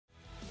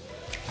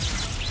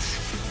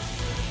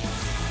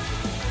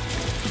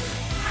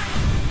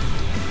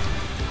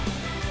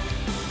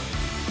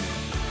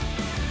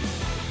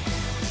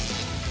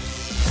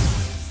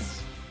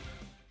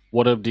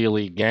What up,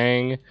 Daily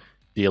Gang?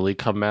 Daily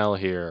Kamel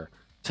here.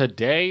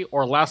 Today,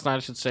 or last night, I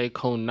should say,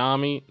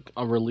 Konami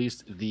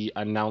released the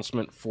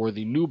announcement for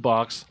the new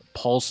box,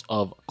 Pulse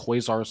of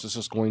Quasars. This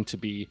is going to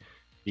be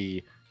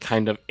the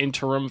kind of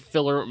interim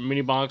filler mini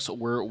box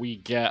where we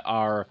get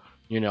our,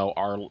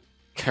 our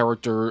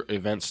character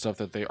event stuff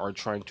that they are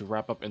trying to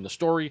wrap up in the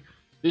story.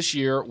 This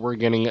year, we're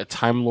getting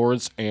Time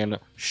Lords and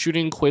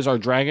Shooting Quasar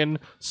Dragon,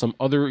 some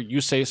other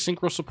Yusei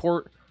Synchro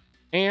support,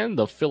 and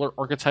the filler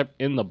archetype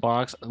in the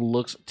box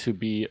looks to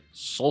be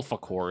Sulfa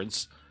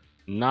Chords.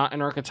 Not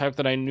an archetype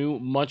that I knew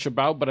much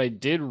about, but I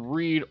did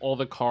read all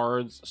the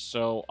cards,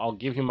 so I'll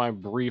give you my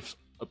brief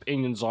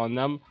opinions on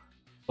them.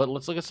 But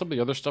let's look at some of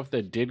the other stuff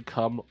that did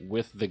come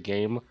with the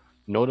game.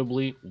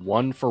 Notably,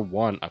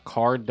 1-for-1, a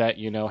card that,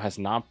 has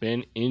not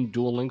been in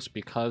Duel Links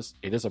because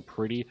it is a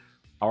pretty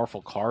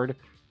powerful card.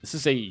 This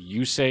is a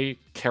Yusei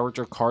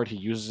character card. He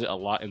uses it a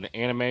lot in the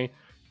anime.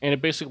 And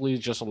it basically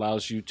just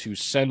allows you to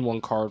send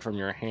one card from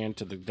your hand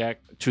to the deck,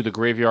 to the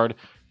graveyard,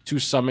 to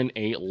summon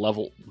a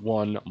level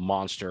 1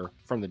 monster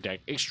from the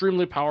deck.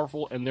 Extremely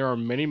powerful, and there are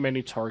many,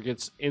 many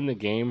targets in the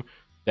game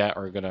that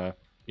are going to,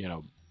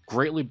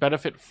 greatly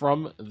benefit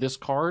from this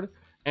card.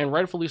 And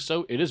rightfully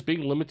so, it is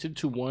being limited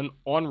to 1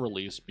 on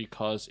release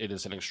because it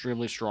is an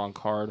extremely strong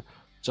card.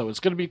 So it's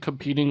going to be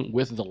competing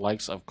with the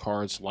likes of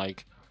cards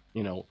like,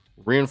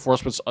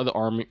 Reinforcements of the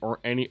Army or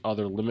any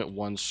other Limit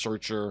 1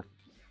 Searcher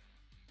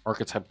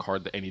archetype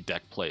card that any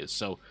deck plays.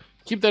 So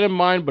keep that in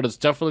mind, but it's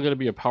definitely going to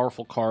be a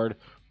powerful card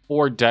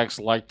for decks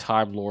like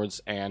Time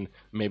Lords and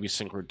maybe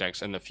Synchro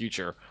decks in the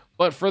future.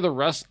 But for the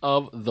rest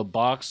of the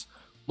box,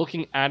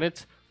 looking at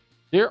it,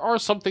 there are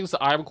some things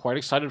that I'm quite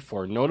excited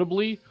for.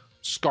 Notably,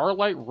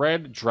 Scarlet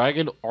Red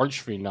Dragon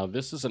Archfiend. Now,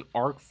 this is an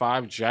Arc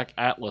 5 Jack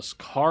Atlas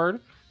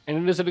card, and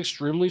it is an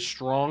extremely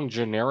strong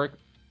generic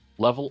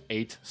level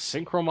 8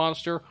 Synchro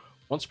monster.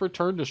 Once per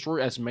turn,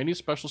 destroy as many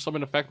special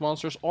summon effect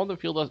monsters on the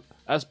field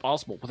as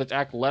possible with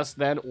attack less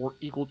than or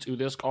equal to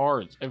this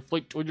card.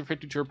 Inflict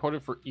 250 to your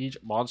opponent for each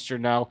monster.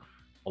 Now,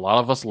 a lot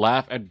of us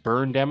laugh at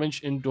burn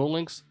damage in Duel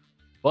Links,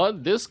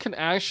 but this can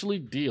actually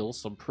deal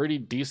some pretty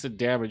decent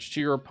damage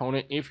to your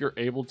opponent if you're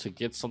able to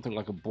get something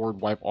like a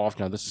board wipe off.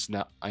 Now, this is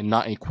not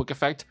a quick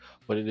effect,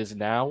 but it is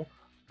now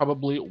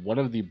probably one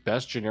of the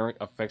best generic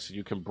effects that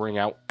you can bring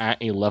out at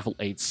a level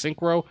 8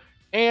 Synchro,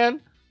 and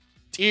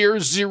Tier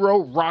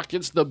 0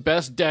 Rockets, the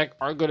best deck,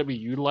 are going to be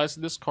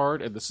utilizing this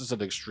card, and this is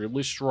an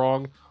extremely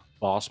strong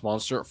boss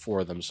monster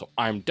for them. So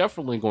I'm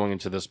definitely going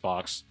into this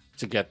box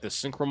to get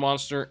this Synchro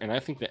monster, and I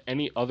think that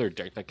any other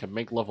deck that can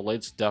make level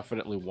 8s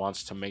definitely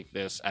wants to make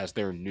this as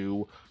their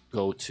new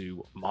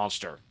go-to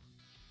monster.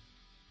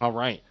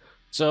 Alright,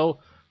 so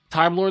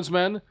Time Lords,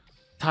 men.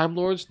 Time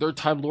Lords, they're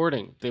Time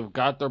Lording. They've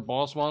got their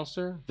boss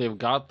monster, they've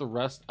got the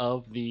rest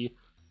of the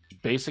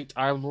basic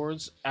Time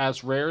Lords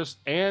as rares,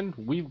 and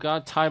we've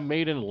got Time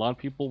Maiden. A lot of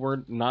people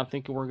were not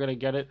thinking we're going to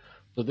get it.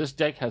 So this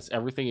deck has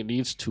everything it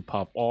needs to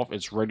pop off.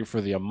 It's ready for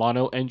the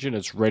Amano engine.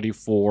 It's ready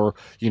for,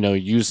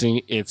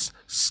 using its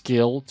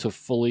skill to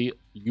fully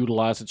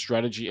utilize its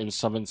strategy and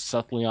summon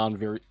Seth Leon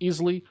very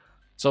easily.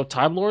 So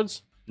Time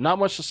Lords, not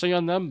much to say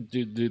on them.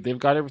 Dude, they've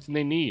got everything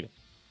they need.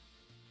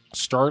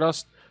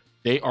 Stardust,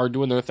 they are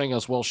doing their thing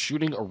as well.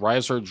 Shooting a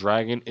Riser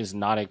Dragon is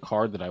not a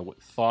card that I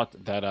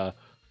thought that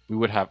we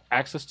would have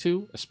access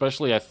to,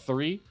 especially at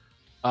 3.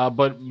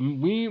 But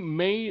we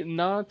may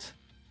not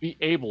be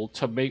able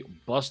to make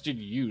busted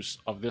use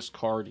of this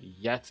card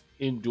yet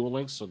in Duel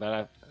Links, so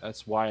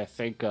that's why I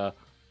think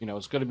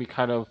it's going to be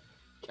kind of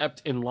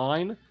kept in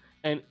line,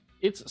 and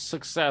its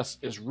success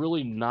is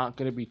really not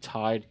going to be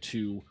tied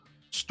to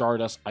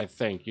Stardust. I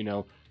think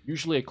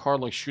usually a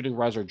card like Shooting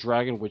Riser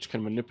Dragon, which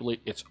can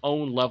manipulate its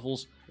own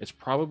levels, it's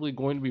probably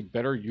going to be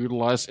better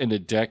utilized in a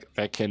deck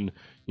that can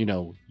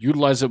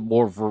utilize it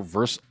more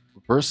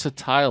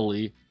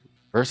versatilely.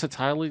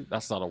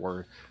 That's not a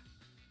word.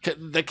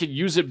 That can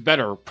use it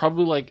better.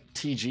 Probably like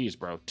TGs,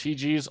 bro.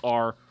 TGs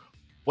are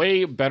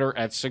way better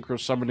at synchro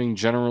summoning.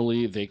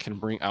 Generally, they can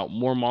bring out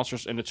more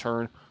monsters in a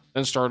turn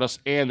than Stardust,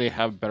 and they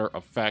have better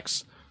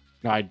effects.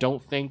 Now, I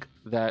don't think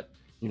that,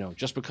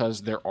 just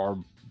because there are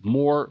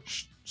more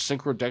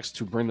synchro decks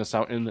to bring this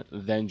out in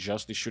than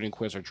just the Shooting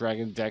Quasar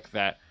Dragon deck,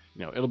 that,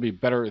 it'll be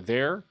better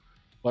there.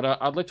 But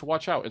I'd like to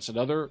watch out. It's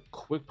another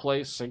quick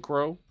play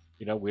synchro.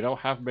 We don't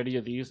have many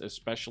of these,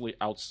 especially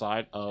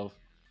outside of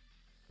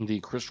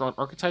the Crystron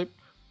archetype.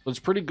 But it's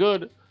pretty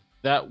good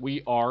that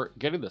we are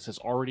getting this. It's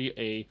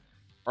already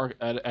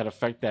an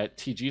effect that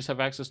TGs have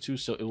access to,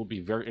 so it will be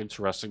very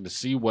interesting to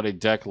see what a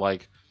deck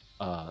like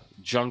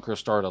Junk or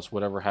Stardust,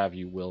 whatever have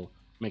you, will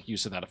make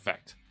use of that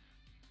effect.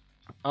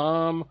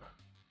 The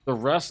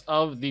rest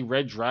of the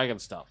Red Dragon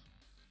stuff.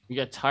 We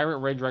got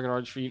Tyrant Red Dragon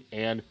Archfiend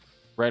and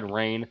Red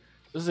Rain.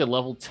 This is a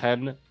level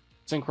 10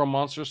 Synchro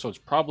monster, so it's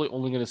probably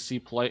only going to see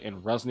play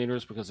in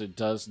Resonators because it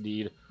does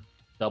need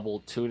double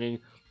tuning,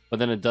 but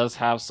then it does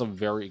have some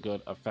very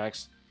good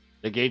effects.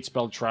 Negate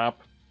Spell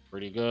Trap,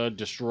 pretty good.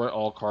 Destroy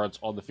all cards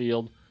on the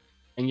field.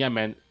 And yeah,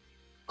 man,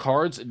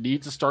 cards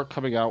need to start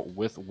coming out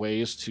with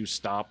ways to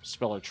stop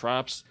Speller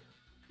Traps,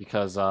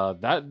 because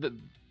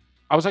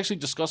I was actually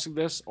discussing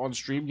this on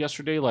stream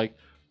yesterday. Like,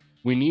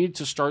 we need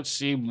to start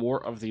seeing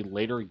more of the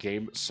later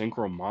game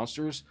synchro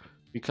monsters,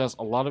 because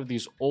a lot of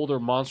these older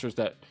monsters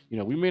that,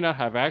 we may not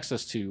have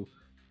access to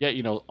yet,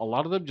 a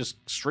lot of them just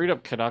straight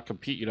up cannot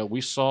compete.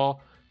 We saw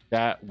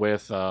that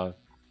with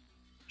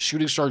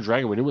Shooting Star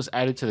Dragon when it was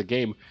added to the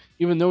game.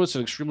 Even though it's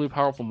an extremely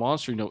powerful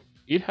monster,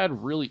 it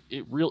had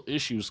real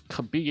issues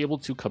being able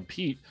to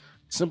compete,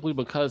 simply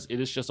because it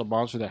is just a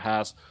monster that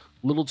has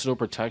little to no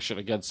protection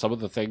against some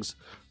of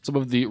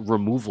the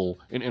removal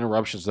and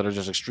interruptions that are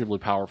just extremely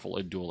powerful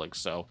in dueling.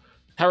 So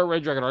Tower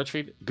Red Dragon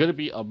Archfiend, going to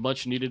be a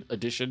much needed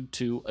addition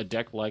to a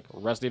deck like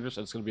Resonators,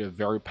 and it's going to be a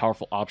very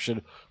powerful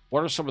option.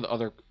 What are some of the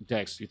other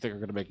decks you think are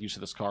going to make use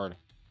of this card?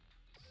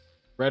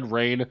 Red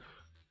Rain,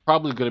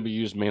 probably going to be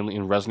used mainly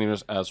in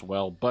Resonators as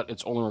well, but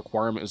its only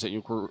requirement is that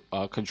you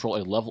control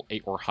a level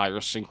 8 or higher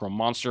synchro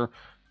monster.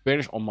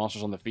 Banish all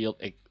monsters on the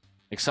field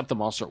except the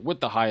monster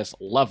with the highest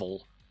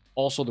level.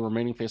 Also, the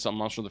remaining face-up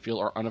monsters on the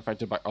field are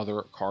unaffected by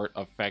other card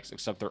effects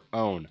except their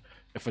own.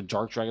 If a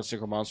Dark Dragon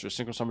synchro monster is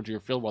synchro summoned to your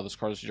field while this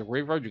card is in your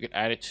graveyard, you can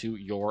add it to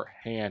your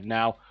hand.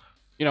 Now,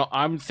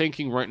 I'm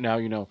thinking right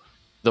now,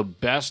 the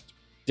best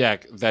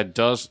deck that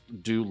does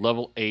do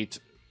level 8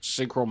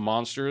 synchro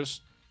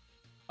monsters,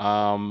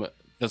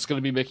 that's going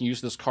to be making use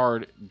of this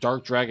card,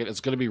 Dark Dragon,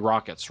 it's going to be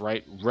Rockets,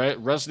 right?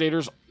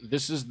 Resonators,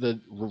 this is the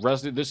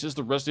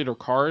Resonator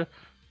card,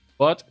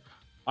 but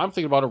I'm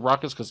thinking about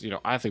Rockets because,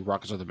 I think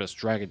Rockets are the best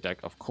Dragon deck,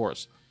 of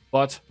course.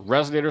 But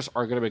Resonators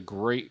are going to make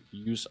great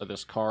use of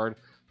this card,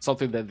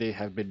 something that they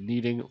have been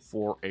needing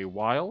for a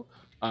while.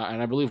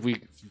 And I believe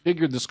we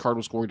figured this card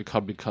was going to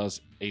come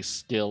because a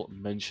skill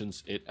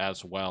mentions it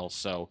as well.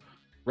 So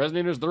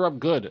Resonators, they're up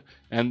good.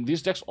 And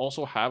these decks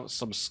also have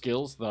some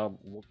skills that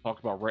we'll talk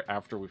about right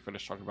after we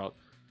finish talking about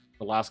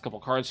the last couple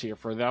cards here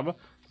for them.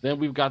 Then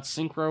we've got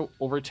Synchro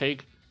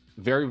Overtake.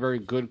 Very, very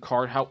good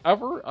card.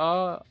 However,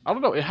 I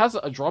don't know. It has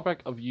a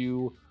drawback of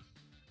you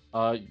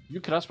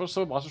cannot special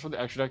summon monsters from the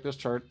extra deck this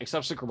turn,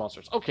 except synchro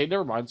monsters. Okay,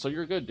 never mind. So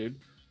you're good, dude.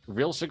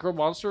 Reveal synchro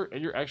monster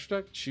in your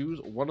extra deck. Choose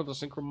one of the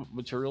synchro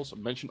materials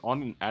mentioned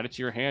on and add it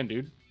to your hand,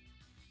 dude.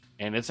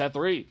 And it's at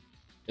 3.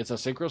 It's a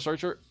synchro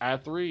searcher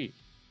at 3.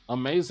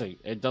 Amazing.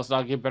 It does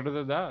not get better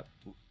than that.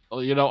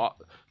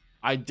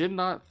 I did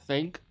not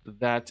think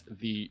that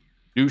the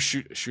new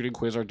shooting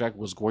Quasar deck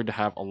was going to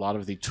have a lot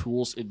of the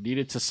tools it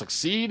needed to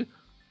succeed,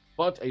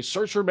 but a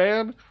Searcher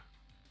Man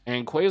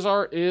and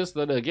Quasar is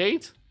the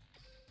negate.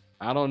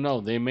 I don't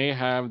know. They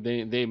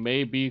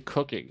may be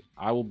cooking.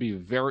 I will be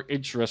very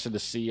interested to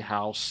see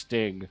how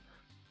Sting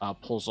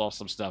pulls off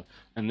some stuff.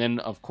 And then,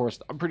 of course,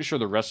 I'm pretty sure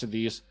the rest of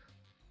these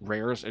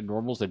rares and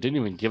normals, they didn't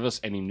even give us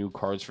any new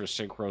cards for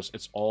synchros.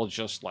 It's all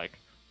just like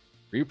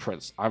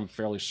reprints, I'm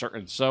fairly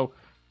certain. So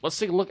let's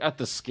take a look at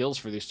the skills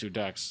for these two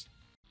decks.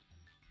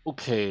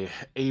 Okay,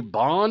 a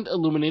bond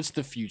illuminates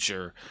the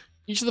future.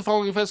 Each of the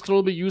following effects can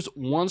only be used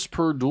once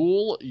per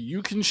duel.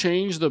 You can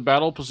change the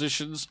battle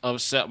positions of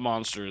set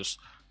monsters.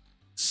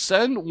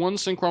 Send one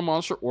synchro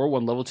monster or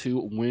one level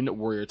 2 wind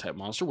warrior type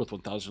monster with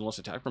 1000 less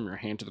attack from your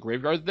hand to the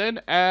graveyard. Then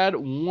add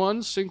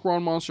one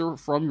synchron monster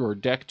from your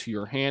deck to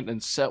your hand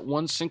and set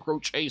one synchro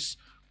chase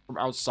from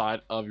outside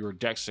of your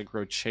deck.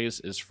 Synchro chase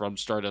is from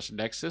Stardust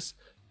Nexus,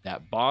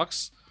 that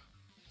box.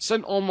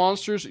 Send all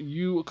monsters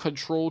you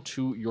control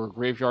to your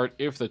graveyard.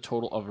 If the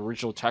total of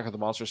original attack of the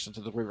monster sent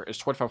to the graveyard is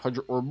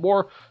 2500 or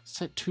more,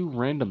 set 2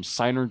 random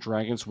Signer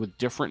Dragons with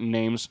different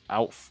names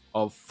out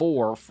of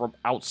 4 from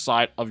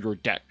outside of your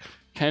deck.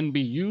 Can be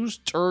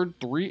used turn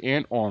 3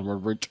 and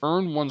onward.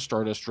 Return 1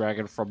 Stardust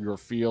Dragon from your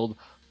field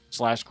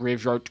 /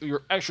 graveyard to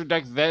your extra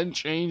deck. Then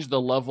change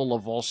the level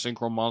of all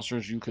synchro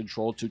monsters you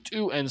control to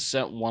 2 and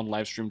set 1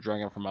 Livestream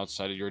Dragon from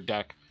outside of your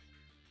deck.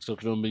 Skill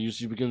can only be used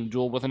to begin a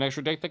duel with an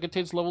extra deck that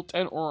contains level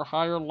 10 or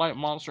higher light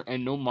monster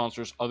and no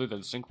monsters other than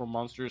synchro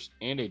monsters,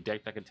 and a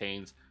deck that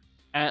contains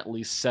at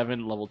least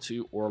 7 level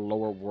 2 or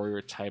lower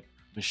warrior type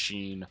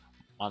machine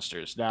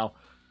monsters. Now,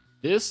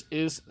 this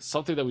is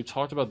something that we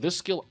talked about. This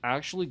skill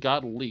actually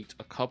got leaked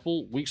a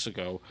couple weeks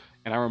ago,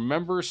 and I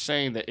remember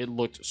saying that it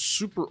looked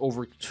super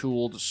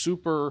over-tooled,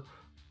 super,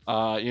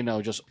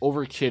 just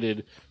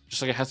over-kitted,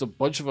 just like it has a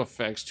bunch of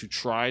effects to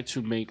try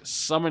to make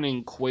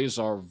summoning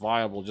Quasar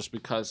viable just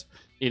because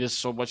it is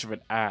so much of an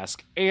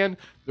ask. And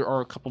there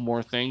are a couple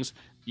more things.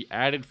 The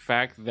added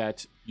fact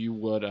that you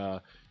would,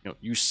 the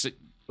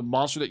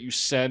monster that you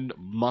send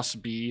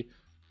must be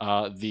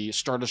the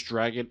Stardust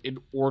Dragon in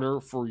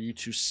order for you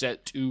to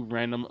set 2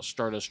 random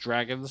Stardust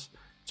Dragons.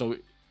 So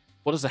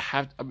what does it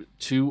have?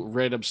 2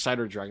 random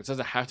Cider Dragons. It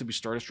doesn't have to be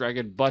Stardust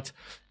Dragon, but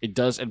it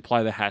does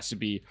imply that it has to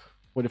be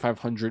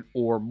 2500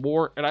 or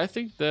more. And I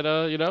think that,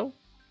 it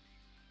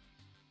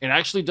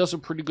actually does a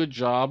pretty good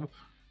job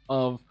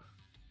of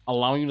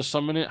allowing you to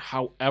summon it.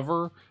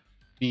 However,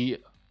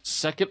 the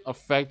second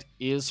effect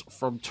is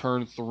from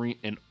turn 3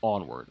 and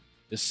onward.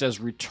 It says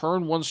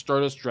return 1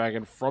 Stardust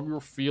Dragon from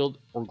your field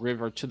or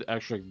graveyard to the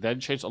extra deck, then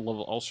change a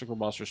level all synchro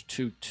monsters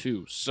to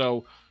 2.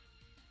 So,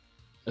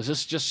 is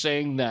this just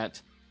saying that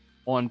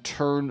on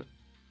turn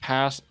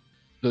past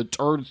the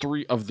turn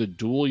 3 of the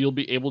duel, you'll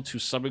be able to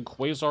summon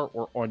Quasar,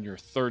 or on your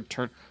 3rd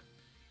turn.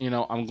 You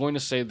know, I'm going to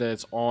say that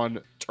it's on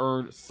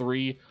turn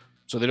 3,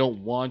 so they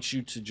don't want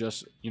you to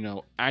just, you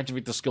know,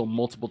 activate the skill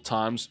multiple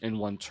times in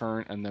one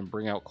turn and then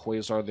bring out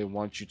Quasar. They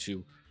want you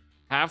to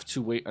have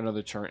to wait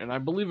another turn, and I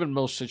believe in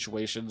most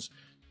situations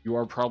you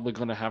are probably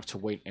going to have to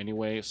wait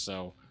anyway,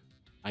 so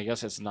I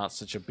guess it's not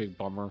such a big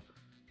bummer.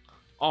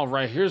 All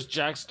right, here's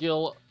Jack's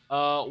skill.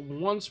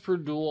 Once per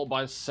duel,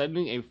 by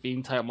sending a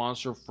Fiend type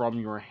monster from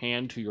your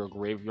hand to your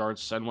graveyard,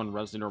 send one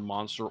Resonator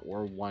monster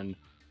or one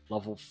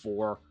level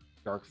 4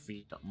 Dark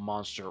Fiend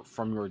monster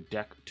from your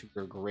deck to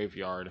your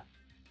graveyard.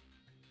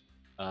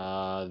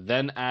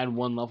 Then add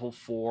one level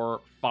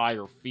 4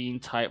 Fire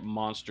Fiend type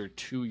monster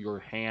to your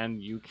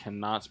hand. You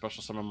cannot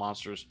special summon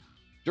monsters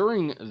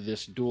during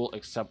this duel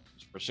except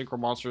for synchro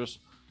monsters,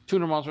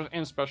 tuner monsters,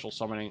 and special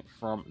summoning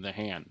from the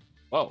hand.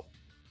 Whoa.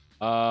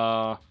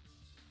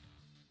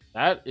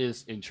 That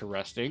is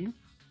interesting.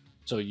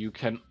 So you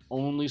can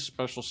only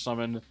special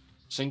summon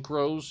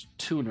synchros,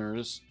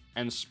 tuners,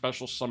 and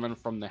special summon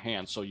from the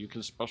hand. So you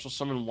can special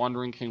summon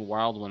Wandering King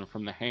Wildwind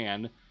from the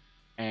hand,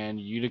 and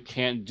you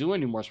can't do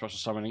any more special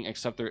summoning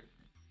except they're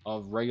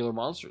of regular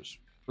monsters.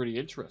 Pretty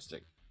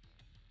interesting.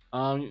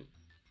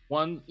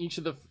 One each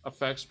of the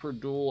effects per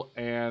duel,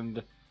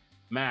 and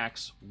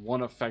max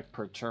one effect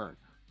per turn.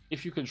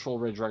 If you control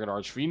Red Dragon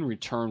Archfiend,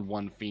 return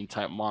one Fiend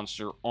type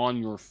monster on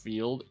your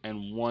field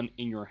and one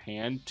in your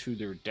hand to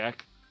their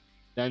deck.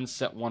 Then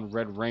set one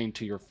Red Rain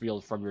to your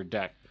field from your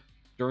deck.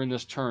 During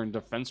this turn,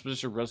 defense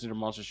position Resonator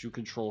monsters you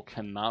control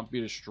cannot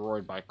be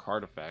destroyed by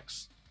card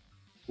effects.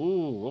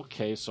 Ooh,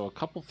 okay, so a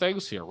couple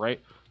things here, right?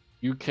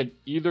 You can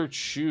either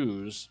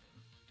choose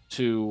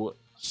to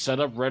set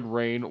up Red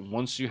Rain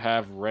once you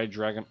have Red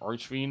Dragon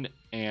Archfiend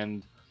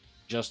and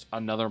just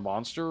another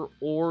monster,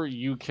 or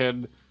you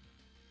can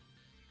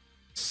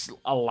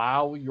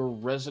allow your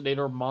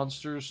Resonator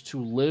monsters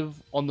to live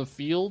on the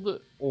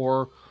field,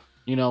 or,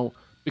 you know,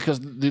 because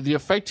the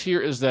effect here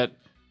is that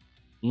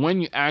when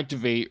you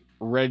activate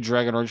Red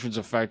Dragon Archfield's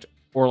effect,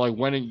 or like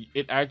when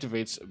it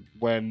activates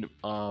when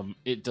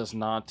it does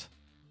not,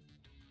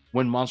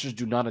 when monsters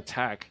do not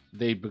attack,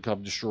 they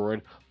become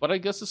destroyed. But I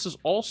guess this is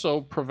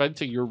also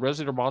preventing your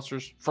Resonator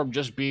monsters from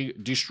just being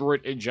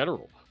destroyed in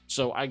general.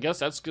 So I guess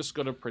that's just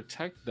going to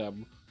protect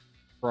them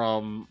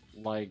from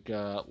like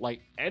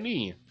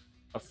any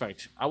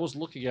effect. I was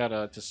looking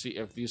at to see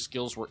if these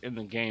skills were in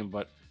the game,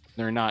 but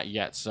they're not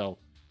yet. So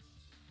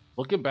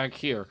looking back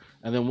here,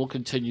 and then we'll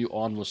continue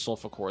on with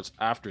Sulfur Quartz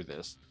after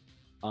this.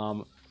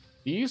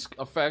 These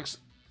effects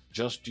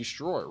just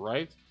destroy,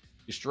 right?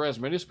 Destroy as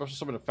many special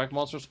summon effect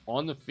monsters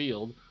on the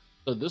field.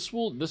 So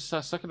this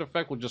second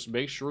effect will just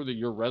make sure that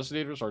your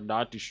Resonators are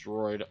not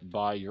destroyed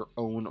by your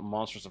own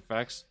monster's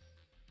effects.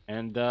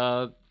 And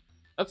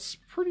that's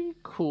pretty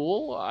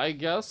cool, I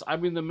guess. I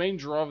mean, the main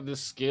draw of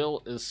this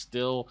skill is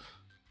still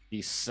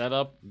the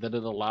setup that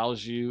it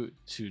allows you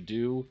to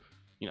do.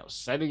 You know,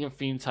 setting a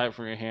Fiend type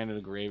from your hand in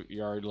a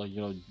graveyard, like, you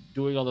know,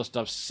 doing all this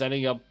stuff,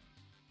 setting up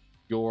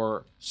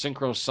your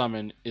Synchro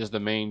Summon is the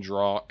main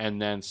draw,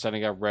 and then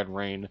setting up Red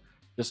Rain.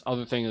 This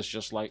other thing is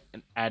just like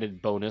an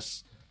added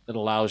bonus that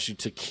allows you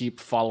to keep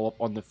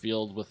follow-up on the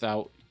field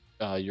without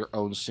your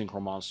own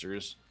Synchro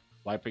monsters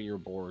wiping your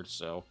board.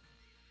 So,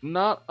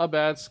 not a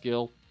bad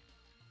skill.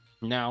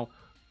 Now,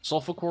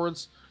 Sulfur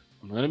Chords,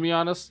 I'm going to be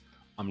honest,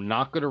 I'm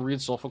not going to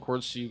read Sulfur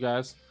Chords to you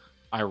guys.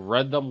 I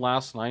read them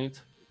last night.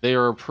 They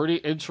are a pretty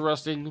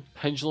interesting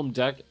Pendulum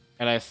deck,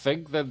 and I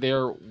think that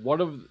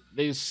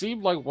they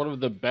seem like one of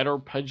the better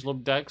Pendulum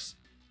decks.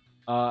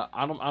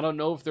 I don't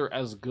know if they're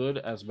as good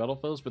as Metal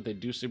Foes, but they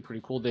do seem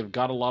pretty cool. They've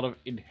got a lot of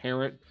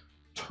inherent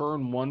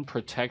turn 1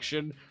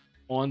 protection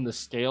on the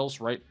scales,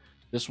 right?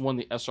 This one,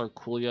 the SR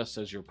Coolia,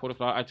 says your opponent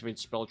cannot activate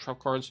spell trap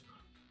cards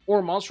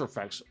or monster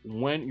effects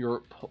when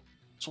your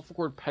Sulfur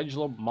Chord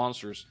Pendulum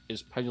monsters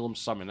is Pendulum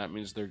Summon. That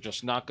means they're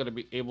just not going to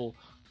be able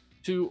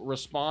to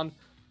respond.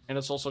 And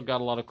it's also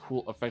got a lot of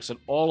cool effects. And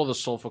all of the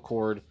Sulfur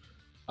Chord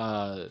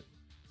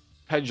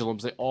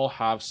Pendulums, they all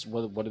have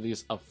one of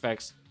these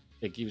effects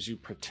that gives you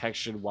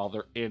protection while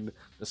they're in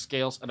the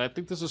scales. And I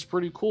think this is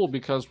pretty cool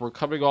because we're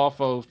coming off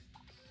of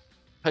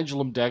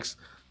Pendulum decks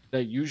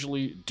that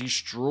usually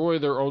destroy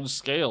their own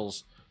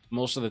scales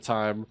most of the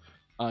time,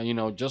 you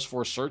know, just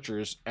for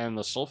searchers. And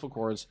the Sulfur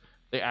Chords,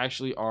 they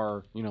actually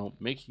are, you know,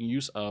 making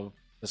use of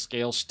the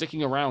scales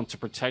sticking around to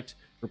protect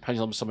your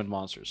Pendulum Summon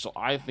monsters. So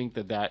I think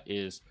that that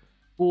is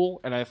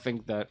cool, and I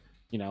think that,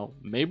 you know,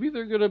 maybe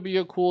they're gonna be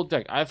a cool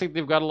deck. I think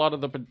they've got a lot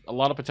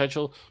of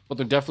potential, but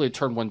they're definitely a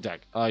turn 1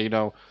 deck. You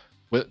know,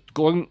 with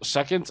going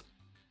second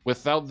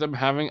without them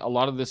having a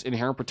lot of this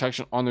inherent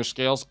protection on their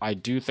scales, I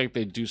do think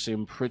they do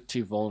seem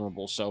pretty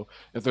vulnerable. So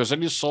if there's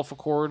any Sulfur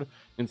Chord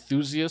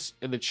enthusiasts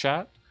in the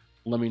chat,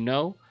 let me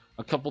know.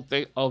 A couple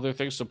other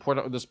things to point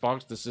out in this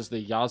box. This is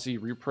the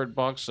Yazi reprint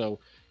box. So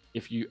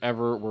if you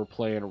ever were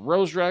playing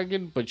Rose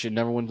Dragon, but you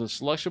never went to the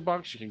selection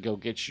box, you can go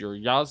get your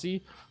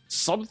Yazi.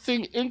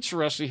 Something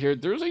interesting here.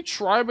 There's a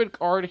Triman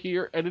card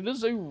here, and it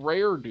is a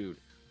rare, dude.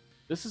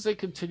 This is a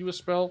continuous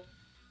spell.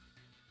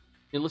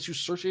 It lets you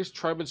search a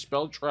tribe and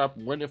spell trap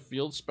when a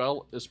field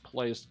spell is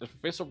placed. If a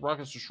face-up rock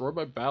is destroyed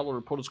by battle or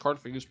opponent's card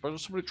figure, special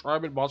summon a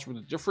tribe and monster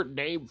with a different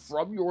name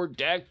from your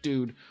deck,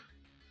 dude.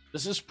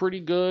 This is pretty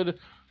good.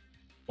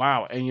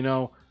 Wow, and you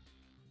know,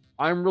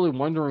 I'm really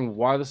wondering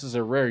why this is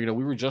a rare. You know,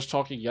 we were just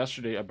talking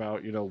yesterday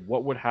about, you know,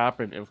 what would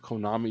happen if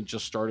Konami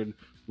just started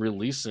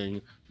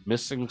releasing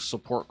missing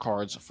support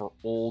cards for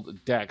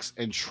old decks,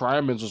 and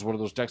Triamins was one of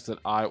those decks that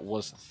I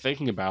was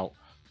thinking about.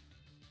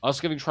 Us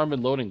getting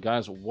Tri-Mid loading,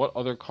 guys, what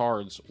other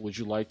cards would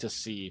you like to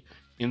see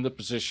in the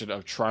position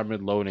of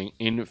Tri-Mid loading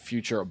in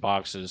future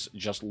boxes?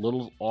 Just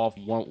little off,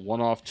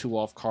 one off, two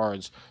off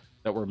cards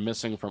that were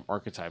missing from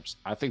archetypes.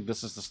 I think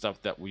this is the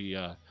stuff that we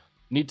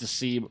need to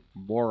see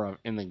more of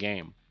in the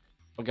game.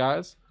 But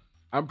guys,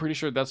 I'm pretty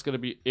sure that's going to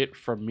be it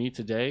from me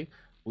today.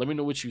 Let me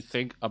know what you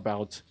think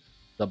about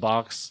the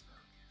box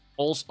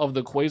Pulse of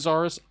the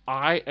Quasars.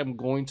 I am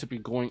going to be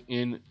going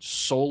in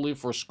solely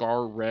for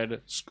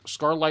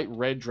Scarlight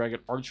Red Dragon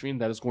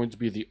Archfiend. That is going to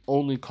be the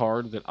only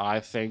card that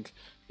I think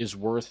is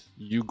worth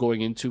you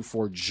going into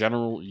for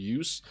general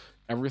use.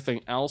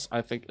 Everything else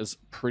I think is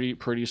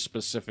pretty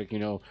specific. You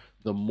know,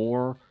 the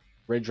more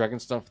Red Dragon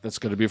stuff, that's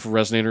going to be for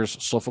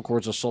Resonators. Sulfur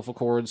Chords are Sulfur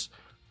Chords.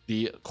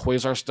 The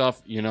Quasar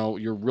stuff, you know,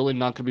 you're really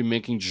not going to be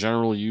making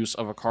general use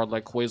of a card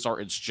like Quasar.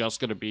 It's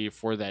just going to be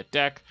for that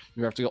deck.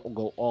 You have to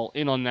go all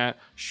in on that.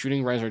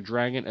 Shooting Riser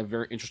Dragon, a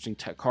very interesting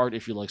tech card.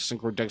 If you like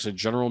synchro decks in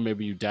general,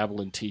 maybe you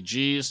dabble in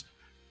TGs.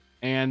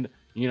 And,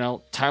 you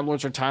know, Time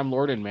Lords are Time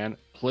Lording, man.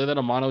 Play that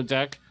a mono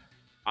deck.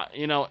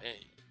 You know,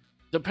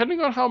 depending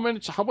on how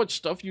much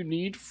stuff you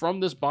need from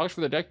this box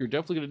for the deck, you're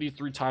definitely going to need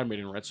 3 Time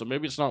Maiden, right? So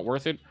maybe it's not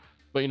worth it.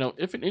 But, you know,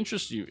 if it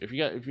interests you, if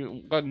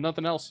you got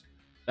nothing else,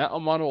 that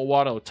Amano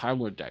Awado Time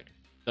Lord deck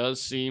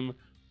does seem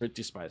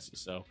pretty spicy.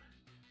 So,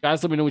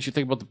 guys, let me know what you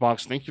think about the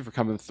box. Thank you for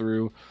coming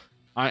through.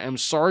 I am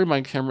sorry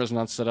my camera is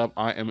not set up.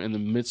 I am in the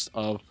midst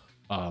of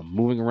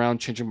moving around,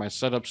 changing my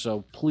setup.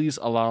 So, please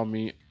allow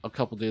me a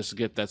couple days to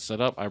get that set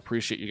up. I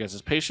appreciate you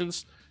guys'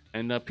 patience.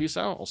 And peace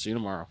out. I'll see you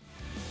tomorrow.